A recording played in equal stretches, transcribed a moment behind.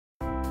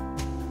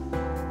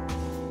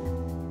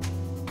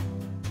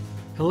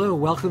Hello,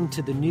 welcome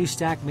to the New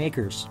Stack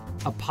Makers,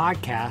 a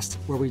podcast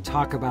where we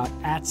talk about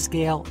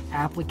at-scale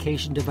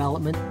application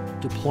development,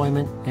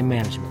 deployment, and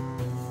management.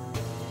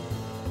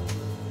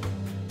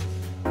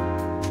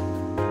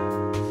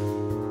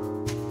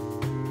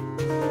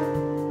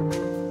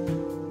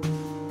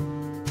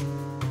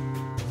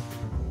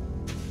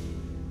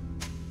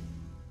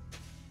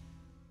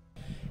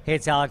 Hey,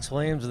 it's Alex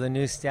Williams of the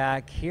New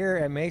Stack here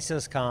at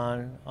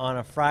MesosCon on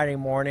a Friday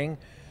morning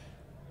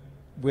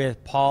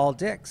with Paul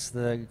Dix,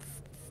 the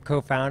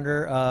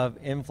co-founder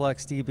of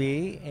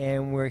InfluxDB,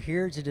 and we're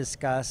here to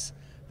discuss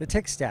the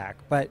tech stack.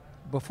 But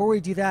before we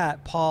do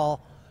that,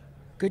 Paul,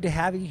 good to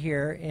have you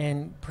here,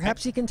 and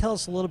perhaps you can tell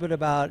us a little bit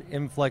about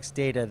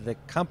InfluxData, the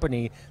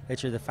company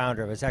that you're the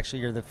founder of. It's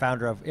actually, you're the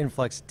founder of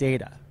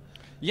InfluxData.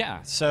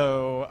 Yeah,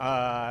 so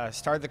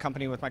started the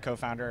company with my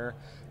co-founder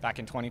back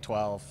in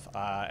 2012.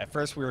 At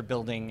first we were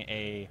building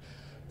a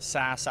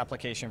SaaS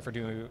application for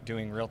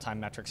doing real-time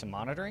metrics and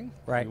monitoring.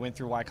 Right. We went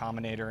through Y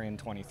Combinator in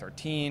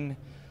 2013,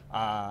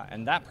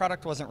 and that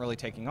product wasn't really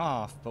taking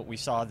off, but we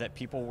saw that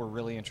people were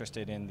really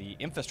interested in the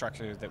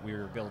infrastructure that we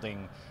were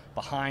building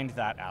behind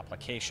that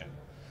application.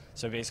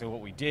 So basically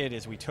what we did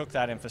is we took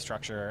that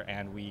infrastructure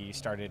and we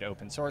started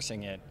open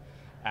sourcing it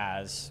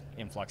as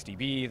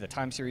InfluxDB, the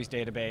time series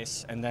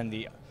database, and then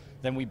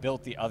we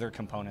built the other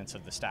components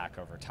of the stack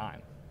over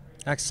time.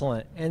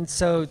 Excellent. And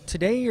so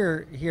today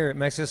you're here at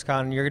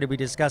MesosCon and you're going to be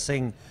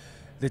discussing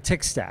the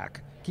tech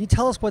stack. Can you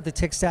tell us what the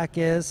tech stack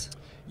is?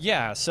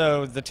 Yeah,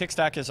 so the tech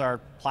stack is our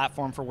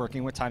platform for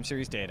working with time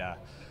series data.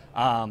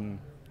 I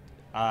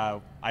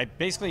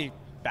basically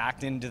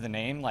backed into the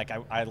name. Like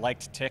I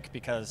liked tick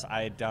because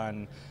I had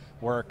done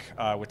work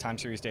with time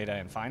series data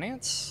in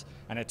finance,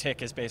 and a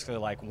tick is basically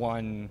like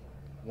one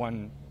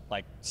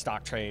like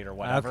stock trade or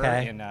whatever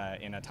in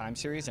a time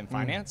series in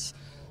finance.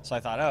 So I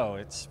thought, oh,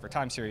 it's for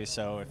time series,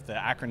 so if the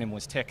acronym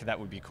was tick, that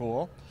would be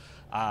cool.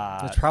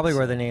 That's probably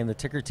where the name the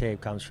ticker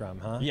tape comes from,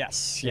 huh?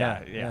 Yes,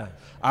 yeah.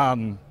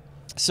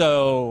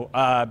 So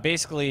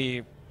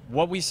basically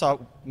what we saw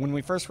when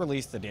we first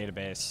released the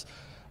database,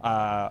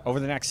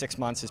 over the next 6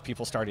 months as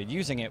people started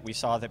using it, we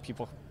saw that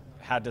people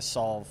had to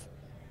solve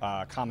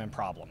common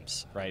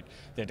problems, right?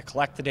 They had to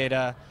collect the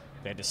data,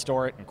 they had to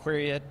store it and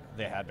query it,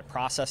 they had to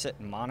process it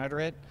and monitor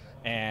it,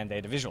 and they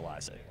had to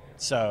visualize it.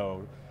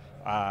 So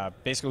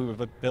basically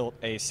we built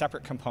a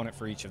separate component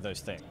for each of those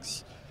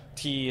things.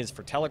 T is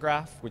for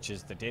Telegraph, which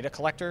is the data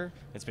collector.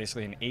 It's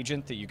basically an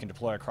agent that you can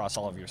deploy across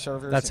all of your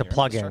servers. That's a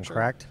plugin,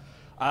 correct?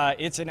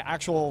 It's an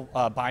actual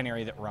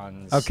binary that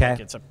runs. Okay. Like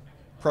it's a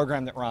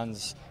program that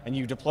runs, and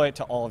you deploy it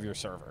to all of your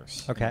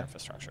servers in your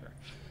infrastructure.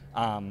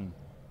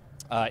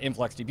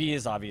 InfluxDB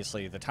is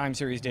obviously the time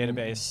series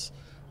database.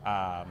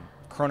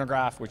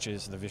 Chronograph, which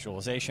is the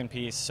visualization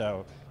piece,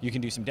 so you can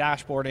do some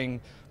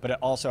dashboarding, but it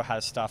also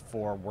has stuff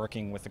for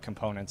working with the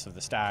components of the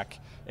stack,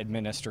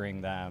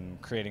 administering them,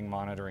 creating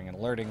monitoring and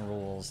alerting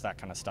rules, that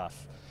kind of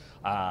stuff.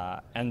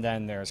 And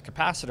then there's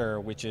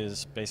Capacitor, which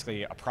is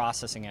basically a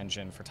processing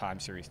engine for time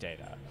series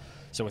data.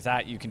 So with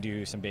that, you can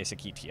do some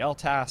basic ETL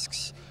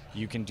tasks,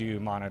 you can do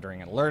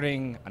monitoring and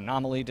alerting,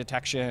 anomaly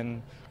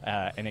detection,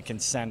 and it can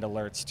send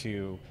alerts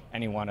to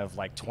any one of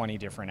like 20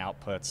 different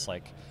outputs,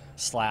 like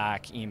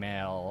Slack,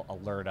 email,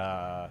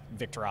 Alerta,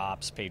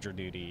 VictorOps,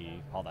 PagerDuty,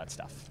 all that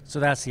stuff. So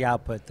that's the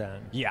output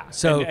then? Yeah,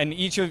 so and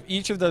each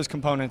of those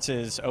components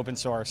is open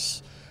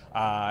source.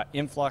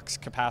 Influx,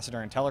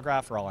 Capacitor, and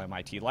Telegraph are all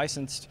MIT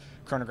licensed.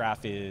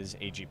 Chronograph is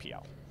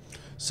AGPL.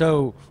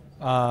 So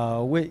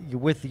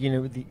with the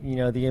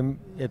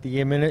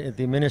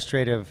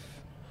administrative,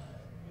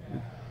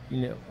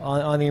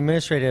 on the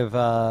administrative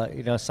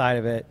side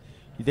of it,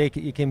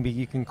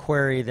 you can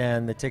query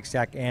then the tech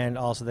stack, and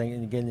also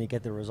then again you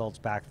get the results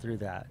back through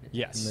that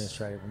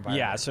administrative environment.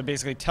 Yeah, so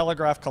basically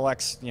Telegraph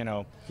collects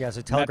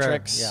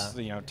metrics,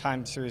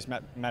 time series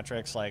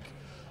metrics like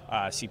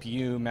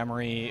CPU,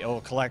 memory.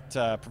 It'll collect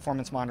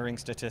performance monitoring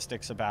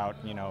statistics about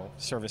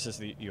services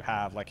that you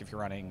have, like if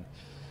you're running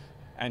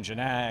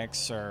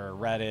Nginx or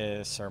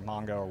Redis or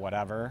Mongo or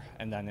whatever,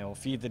 and then it'll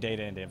feed the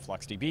data into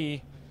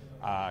InfluxDB.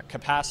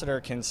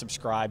 Capacitor can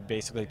subscribe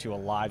basically to a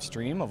live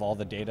stream of all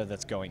the data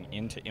that's going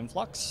into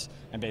Influx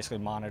and basically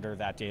monitor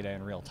that data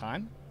in real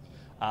time.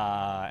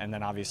 And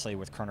then obviously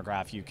with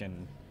Chronograph you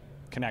can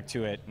connect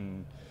to it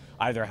and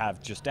either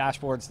have just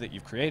dashboards that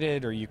you've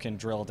created, or you can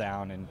drill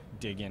down and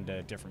dig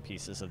into different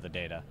pieces of the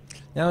data.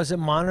 Now, is it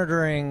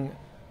monitoring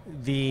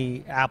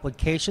the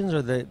applications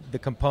or the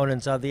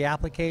components of the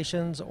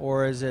applications,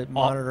 or is it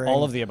monitoring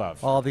all of the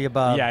above? All of the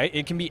above. Yeah,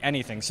 it can be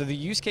anything. So the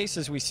use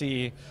cases we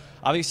see,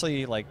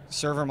 obviously like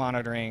server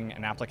monitoring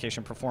and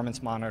application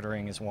performance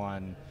monitoring is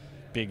one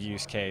big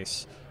use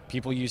case.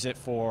 People use it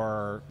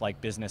for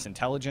like business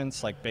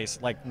intelligence, like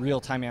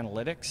real-time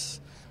analytics.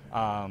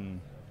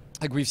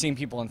 Like we've seen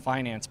people in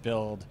finance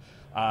build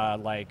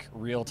like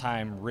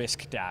real-time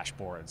risk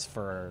dashboards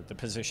for the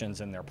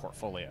positions in their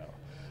portfolio.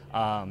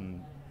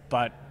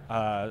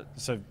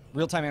 So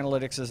real-time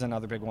analytics is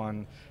another big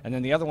one, and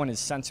then the other one is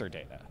sensor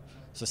data.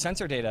 So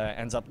sensor data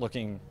ends up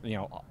looking,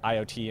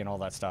 IoT and all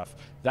that stuff.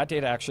 That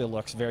data actually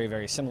looks very,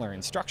 very similar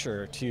in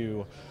structure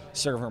to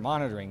server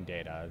monitoring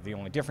data. The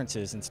only difference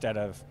is instead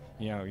of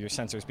your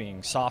sensors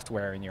being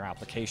software in your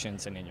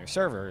applications and in your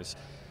servers,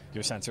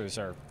 your sensors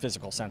are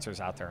physical sensors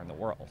out there in the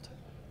world.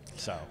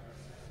 So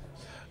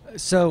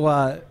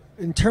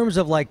in terms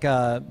of like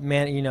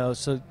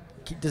so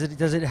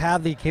does it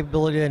have the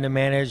capability to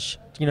manage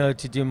to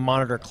do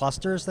monitor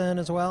clusters then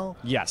as well?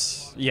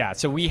 Yes. Yeah.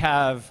 So we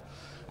have.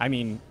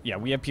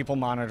 We have people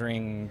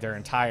monitoring their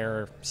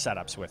entire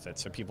setups with it.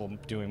 So people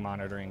doing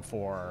monitoring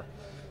for,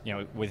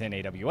 within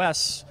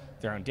AWS,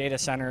 their own data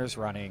centers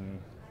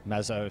running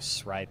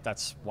Mesos, right?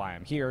 That's why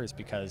I'm here, is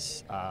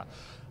because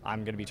I'm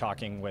going to be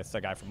talking with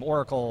a guy from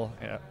Oracle,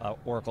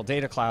 Oracle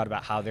Data Cloud,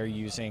 about how they're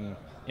using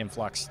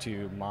Influx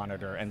to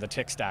monitor, and the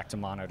tick stack to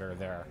monitor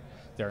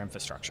their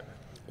infrastructure.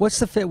 What's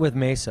the fit with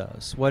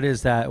Mesos? What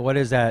is that? What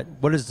is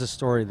the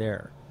story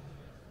there?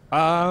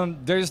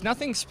 There's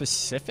nothing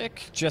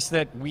specific, just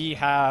that we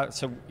have,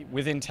 so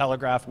within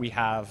Telegraph we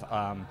have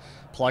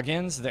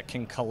plugins that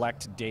can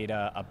collect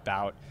data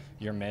about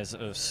your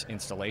Mesos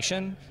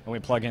installation, and we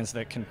have plugins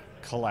that can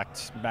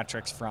collect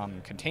metrics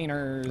from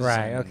containers,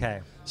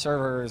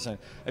 servers,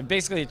 and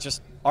basically it's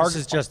just this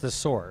is just the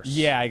source.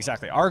 Yeah,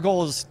 exactly. Our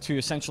goal is to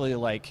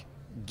essentially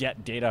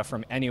get data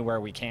from anywhere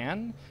we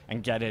can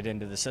and get it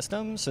into the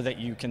system so that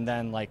you can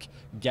then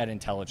get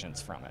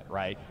intelligence from it,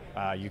 right?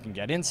 You can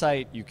get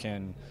insight, you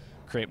can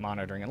create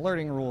monitoring and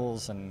alerting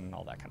rules and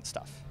all that kind of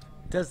stuff.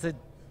 Does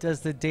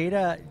the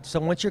data, so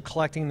once you're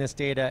collecting this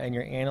data and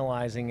you're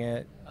analyzing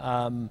it,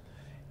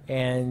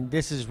 and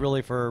this is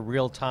really for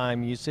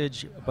real-time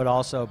usage, but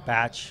also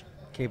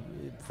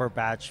for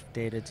batch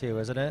data too,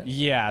 isn't it?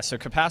 Yeah, so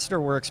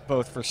Capacitor works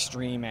both for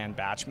stream and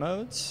batch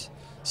modes.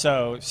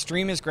 So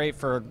stream is great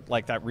for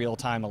that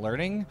real-time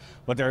alerting,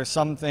 but there are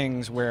some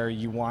things where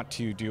you want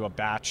to do a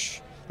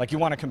batch, you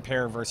want to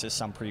compare versus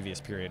some previous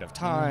period of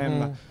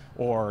time,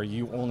 or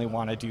you only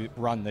want to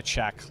run the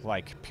check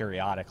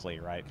periodically,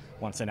 right?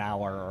 Once an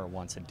hour or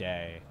once a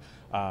day.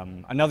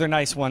 Another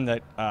nice one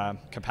that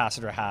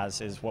Capacitor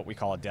has is what we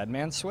call a dead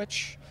man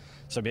switch.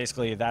 So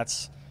basically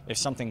that's if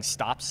something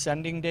stops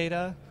sending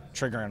data,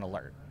 trigger an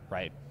alert,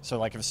 right?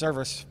 So if a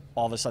server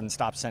all of a sudden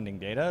stops sending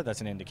data,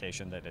 that's an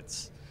indication that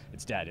it's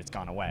dead, it's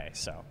gone away.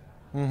 So.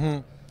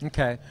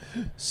 Okay.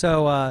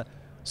 So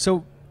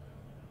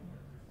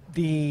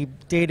the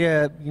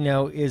data,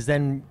 is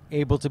then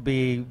able to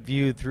be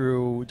viewed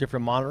through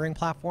different monitoring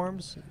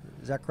platforms.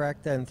 Is that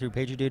correct? And through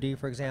PagerDuty,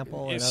 for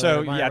example.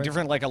 So yeah,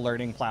 different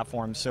alerting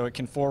platforms. So it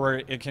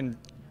can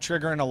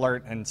trigger an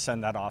alert and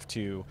send that off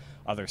to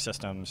other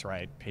systems,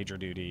 right?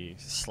 PagerDuty,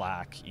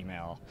 Slack,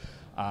 email.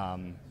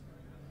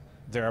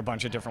 There are a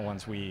bunch of different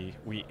ones we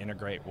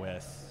integrate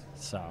with.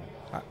 So.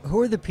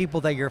 Who are the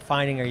people that you're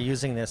finding are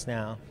using this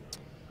now?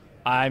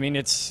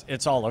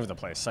 It's all over the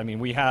place.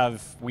 We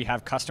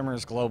have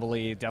customers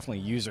globally, definitely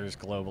users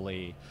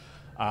globally.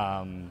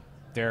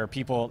 There are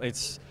people.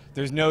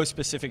 There's no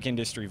specific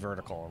industry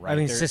vertical,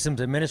 right?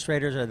 Systems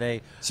administrators, are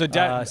they?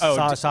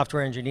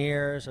 Software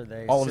engineers, are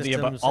they? All of the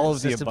above. All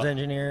of the systems above.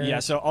 engineers. Yeah.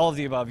 So all of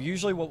the above.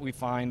 Usually, what we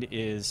find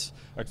is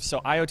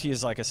IoT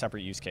is a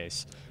separate use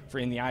case. For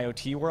in the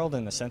IoT world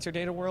and the sensor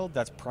data world,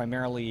 that's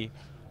primarily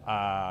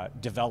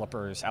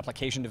developers,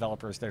 application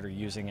developers that are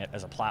using it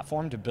as a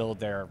platform to build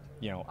their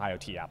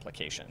IoT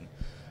application.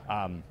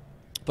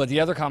 But the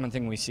other common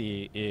thing we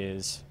see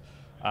is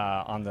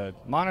on the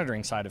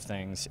monitoring side of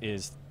things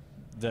is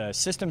the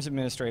systems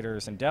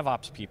administrators and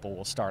DevOps people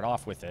will start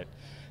off with it,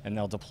 and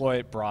they'll deploy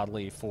it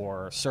broadly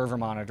for server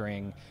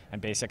monitoring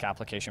and basic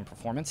application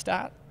performance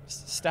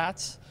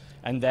stats,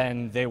 and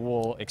then they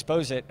will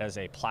expose it as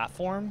a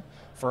platform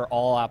for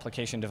all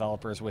application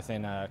developers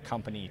within a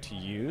company to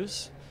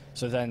use.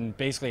 So then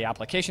basically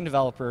application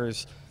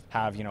developers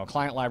have a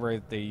client library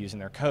that they use in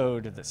their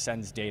code that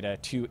sends data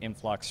to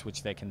Influx,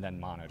 which they can then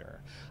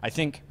monitor. I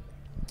think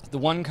the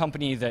one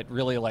company that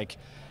really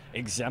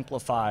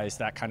exemplifies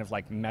that kind of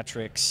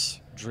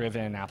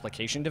metrics-driven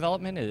application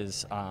development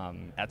is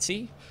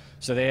Etsy.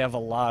 So they have a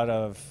lot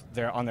of,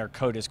 on their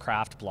Code is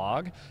Craft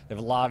blog, they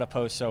have a lot of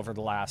posts over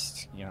the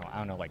last,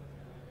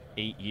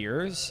 8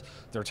 years.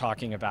 They're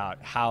talking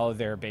about how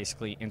they're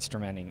basically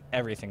instrumenting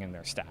everything in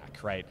their stack,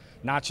 right?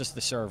 Not just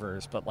the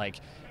servers, but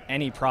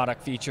any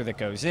product feature that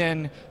goes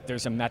in,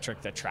 there's a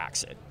metric that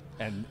tracks it,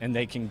 and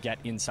they can get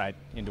insight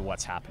into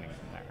what's happening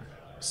from there.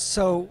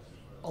 So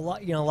a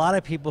lot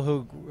of people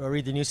who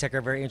read the news tech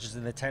are very interested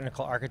in the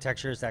technical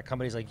architectures that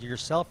companies like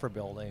yourself are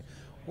building.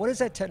 What is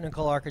that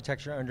technical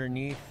architecture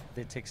underneath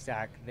the tech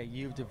stack that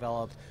you've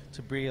developed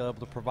to be able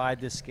to provide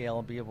this scale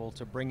and be able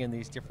to bring in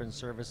these different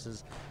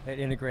services that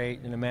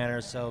integrate in a manner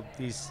so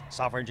these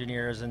software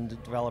engineers and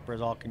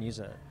developers all can use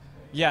it?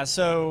 Yeah,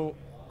 so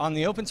on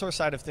the open source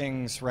side of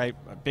things, right,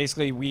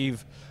 basically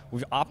we've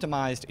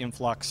optimized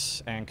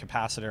Influx and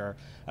Capacitor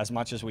as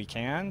much as we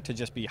can to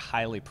just be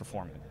highly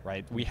performant,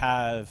 right? We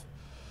have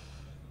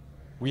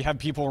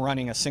people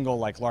running a single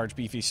large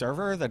beefy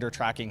server that are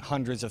tracking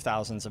hundreds of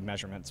thousands of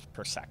measurements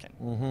per second.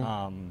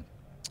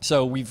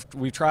 So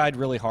we've tried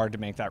really hard to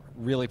make that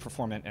really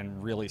performant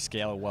and really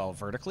scale well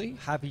vertically.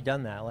 How have you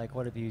done that? Like,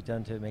 what have you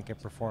done to make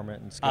it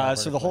performant and scale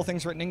vertically? So the whole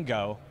thing's written in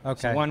Go.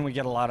 Okay. So one, we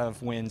get a lot of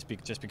wins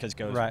just because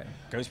Go's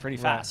pretty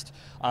fast.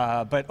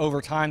 Right. But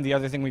over time, the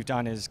other thing we've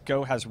done is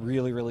Go has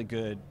really, really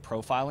good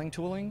profiling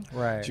tooling.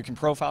 Right. So you can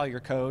profile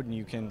your code and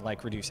you can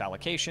like reduce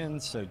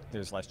allocations, so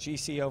there's less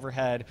GC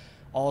overhead.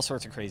 All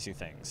sorts of crazy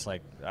things.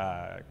 Like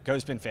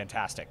Go's been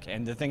fantastic,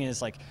 and the thing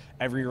is, like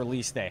every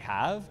release they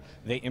have,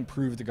 they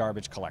improve the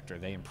garbage collector,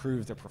 they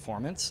improve the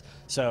performance.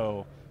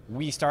 So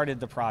we started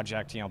the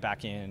project,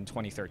 back in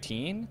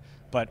 2013,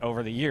 but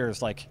over the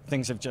years, like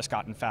things have just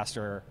gotten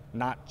faster,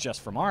 not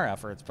just from our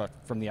efforts, but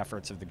from the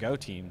efforts of the Go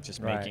team, just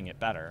making it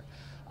better.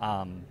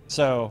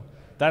 So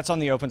that's on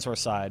the open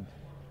source side,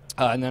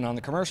 and then on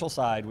the commercial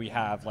side, we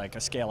have like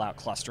a scale out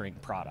clustering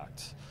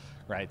product.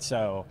 Right,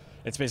 so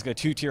it's basically a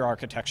two-tier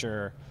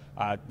architecture.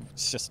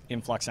 It's just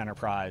Influx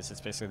Enterprise. It's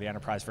basically the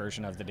enterprise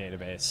version of the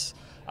database.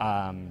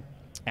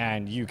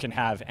 And you can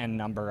have n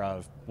number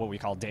of what we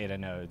call data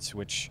nodes,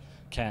 which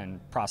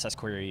can process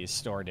queries,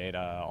 store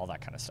data, all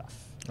that kind of stuff.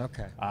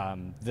 Okay.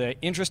 The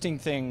interesting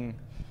thing,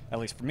 at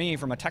least for me,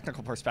 from a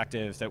technical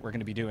perspective, that we're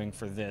going to be doing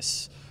for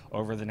this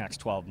over the next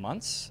 12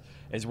 months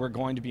is we're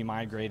going to be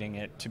migrating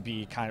it to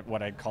be kind of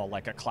what I'd call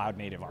like a cloud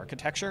native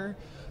architecture,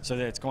 so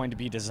that it's going to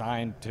be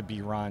designed to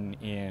be run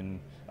in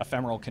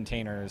ephemeral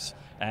containers,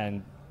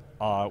 and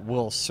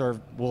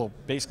we'll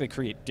basically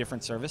create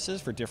different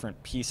services for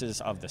different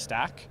pieces of the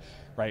stack,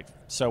 right?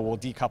 So we'll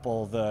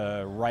decouple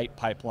the write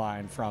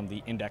pipeline from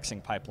the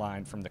indexing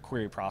pipeline, from the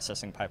query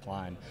processing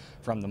pipeline,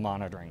 from the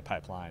monitoring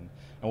pipeline,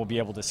 and we'll be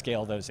able to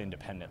scale those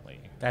independently.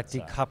 That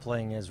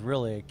decoupling is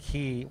really a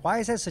key. Why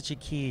is that such a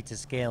key to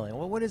scaling?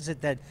 Well, what is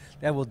it that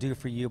will do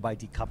for you by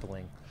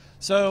decoupling?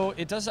 So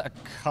it does a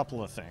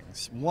couple of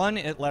things. One,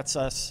 it lets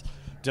us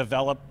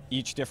develop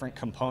each different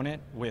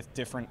component with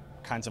different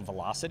kinds of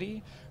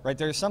velocity, right?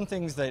 There's some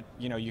things that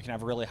you can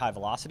have really high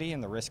velocity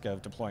and the risk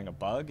of deploying a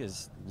bug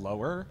is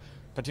lower,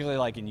 particularly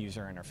like in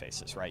user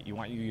interfaces, right? You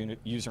want your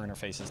user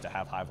interfaces to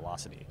have high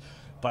velocity.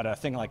 But a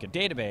thing like a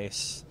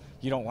database,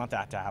 you don't want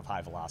that to have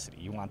high velocity.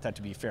 You want that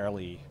to be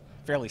fairly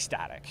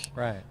static.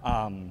 Right.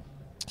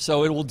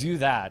 So it will do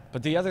that.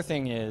 But the other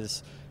thing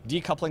is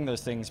decoupling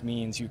those things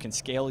means you can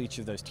scale each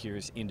of those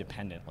tiers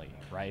independently,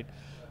 right?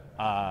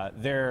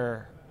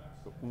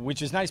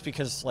 Which is nice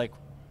because like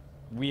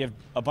we have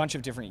a bunch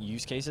of different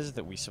use cases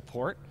that we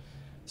support,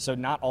 so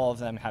not all of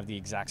them have the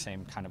exact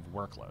same kind of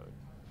workload.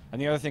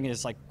 And the other thing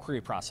is like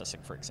query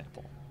processing, for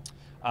example.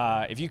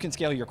 If you can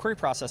scale your query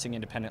processing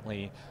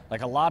independently,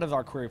 like a lot of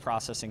our query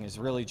processing is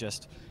really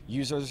just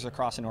users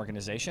across an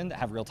organization that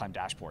have real-time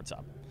dashboards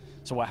up.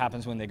 So what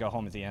happens when they go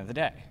home at the end of the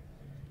day?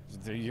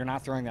 You're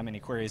not throwing that many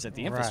queries at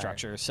the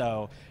infrastructure,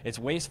 so it's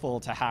wasteful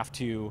to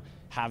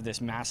have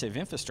this massive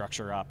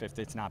infrastructure up if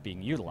it's not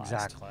being utilized.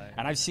 Exactly.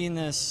 And I've seen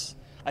this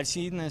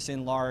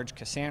in large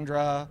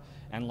Cassandra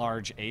and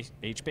large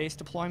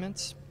H-based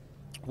deployments,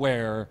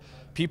 where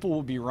people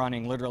will be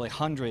running literally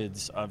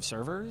hundreds of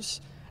servers,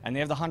 and they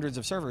have the hundreds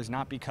of servers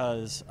not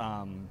because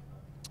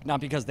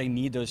they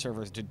need those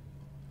servers to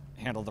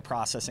handle the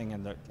processing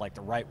and the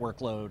write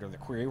workload or the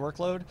query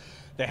workload.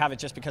 They have it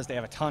just because they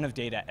have a ton of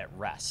data at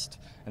rest,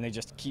 and they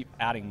just keep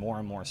adding more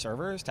and more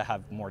servers to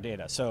have more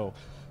data. So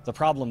the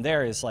problem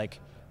there is like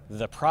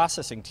the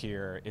processing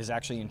tier is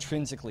actually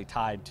intrinsically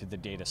tied to the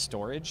data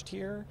storage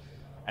tier,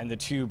 and the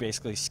two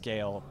basically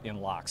scale in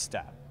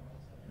lockstep.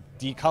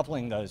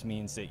 Decoupling those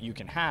means that you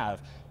can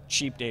have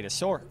cheap data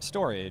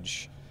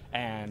storage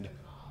and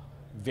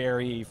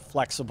very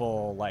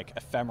flexible, like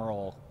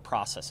ephemeral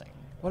processing.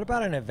 What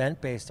about an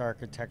event-based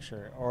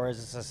architecture, or is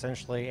this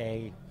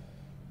essentially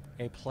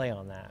a play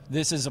on that?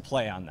 This is a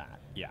play on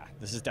that, yeah.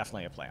 This is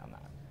definitely a play on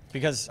that.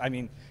 Because, I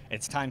mean,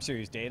 it's time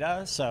series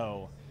data,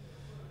 so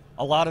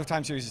a lot of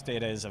time series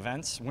data is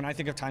events. When I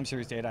think of time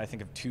series data, I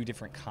think of two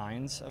different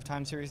kinds of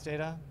time series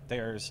data.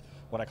 There's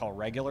what I call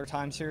regular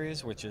time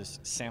series, which is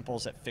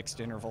samples at fixed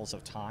intervals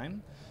of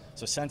time.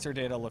 So sensor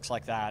data looks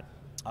like that.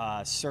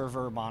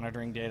 Server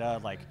monitoring data,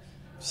 like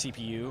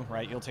CPU,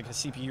 right? You'll take a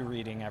CPU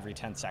reading every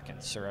 10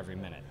 seconds or every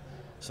minute.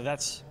 So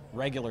that's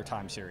regular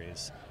time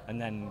series. And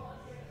then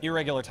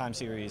irregular time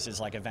series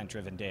is like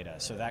event-driven data.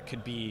 So that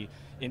could be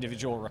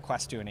individual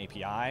requests to an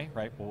API,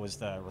 right? What was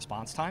the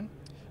response time?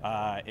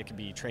 It could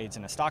be trades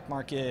in a stock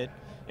market.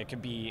 It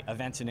could be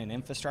events in an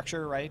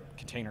infrastructure, right?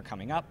 Container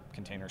coming up,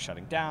 container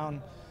shutting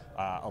down,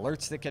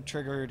 alerts that get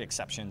triggered,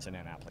 exceptions in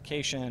an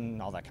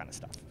application, all that kind of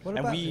stuff.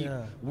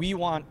 We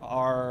want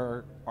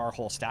our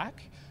whole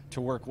stack to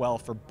work well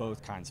for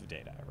both kinds of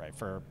data, right?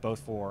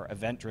 Both for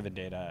event-driven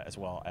data as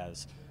well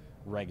as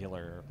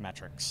regular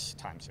metrics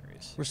time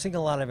series. We're seeing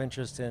a lot of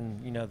interest in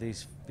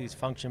these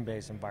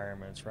function-based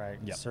environments, right?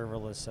 Yep.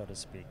 Serverless, so to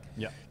speak.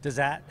 Yeah. Does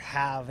that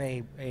have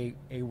a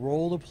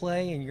role to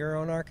play in your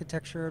own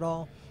architecture at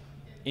all?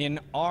 In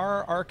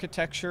our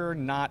architecture,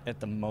 not at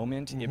the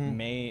moment. Mm-hmm. It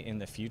may in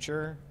the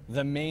future.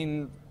 The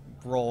main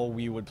role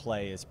we would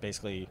play is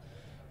basically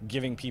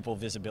giving people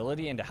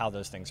visibility into how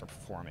those things are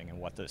performing and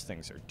what those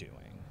things are doing.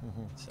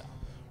 Mm-hmm. So.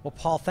 Well,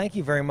 Paul, thank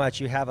you very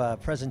much. You have a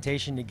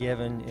presentation to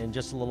give in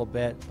just a little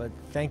bit, but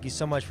thank you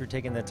so much for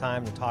taking the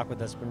time to talk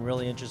with us. It's been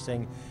really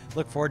interesting.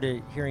 Look forward to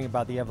hearing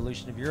about the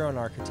evolution of your own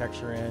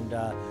architecture and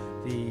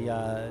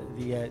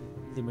the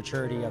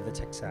maturity of the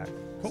tech stack.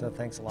 Cool. So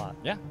thanks a lot.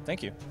 Yeah,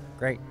 thank you.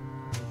 Great.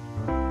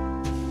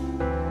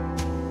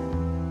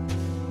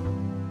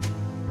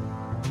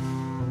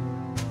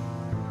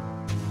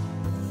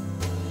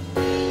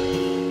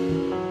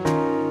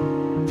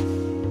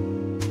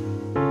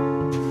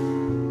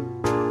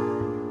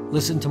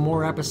 Listen to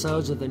more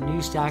episodes of the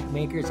New Stack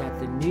Makers at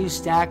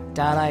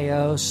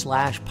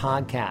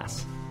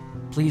thenewstack.io/podcast.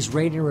 Please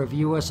rate and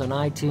review us on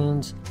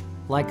iTunes,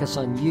 like us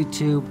on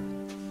YouTube,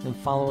 and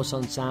follow us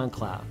on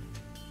SoundCloud.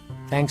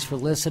 Thanks for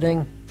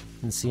listening,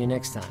 and see you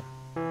next time.